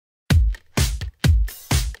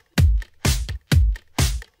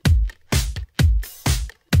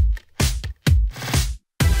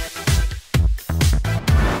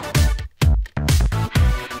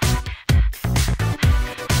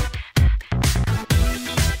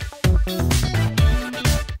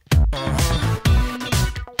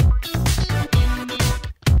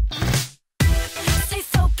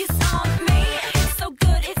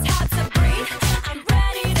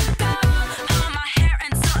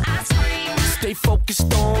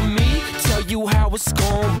focused on me, tell you how it's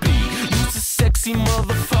gonna be. You's a sexy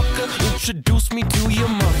motherfucker, introduce me to your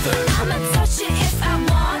mother. I'ma touch it if I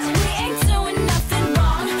want, we ain't doing nothing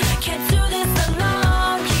wrong. Can't do this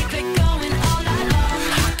alone, keep it going all night long.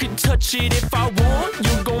 I can touch it if I want,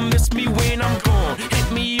 you gon' miss me when I'm gone.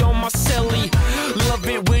 Hit me on my celly, love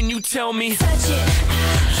it when you tell me. Touch it,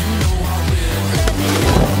 You know I will. let me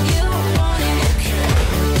know you want it. Okay.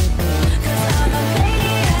 Cause I'm a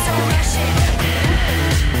lady, so rush it.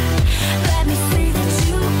 Let me see that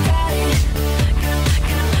you got it.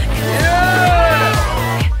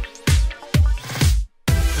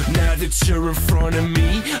 Now that you're in front of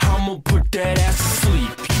me, I'ma put that ass to sleep.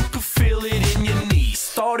 You can feel it in your knees.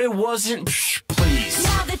 Thought it wasn't, psh, please.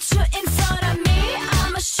 Now that you're in front of me,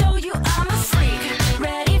 I'ma show you I'm a freak.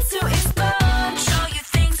 Ready to explode, show you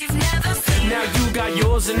things you've never seen. Now you got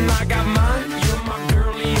yours and I got mine.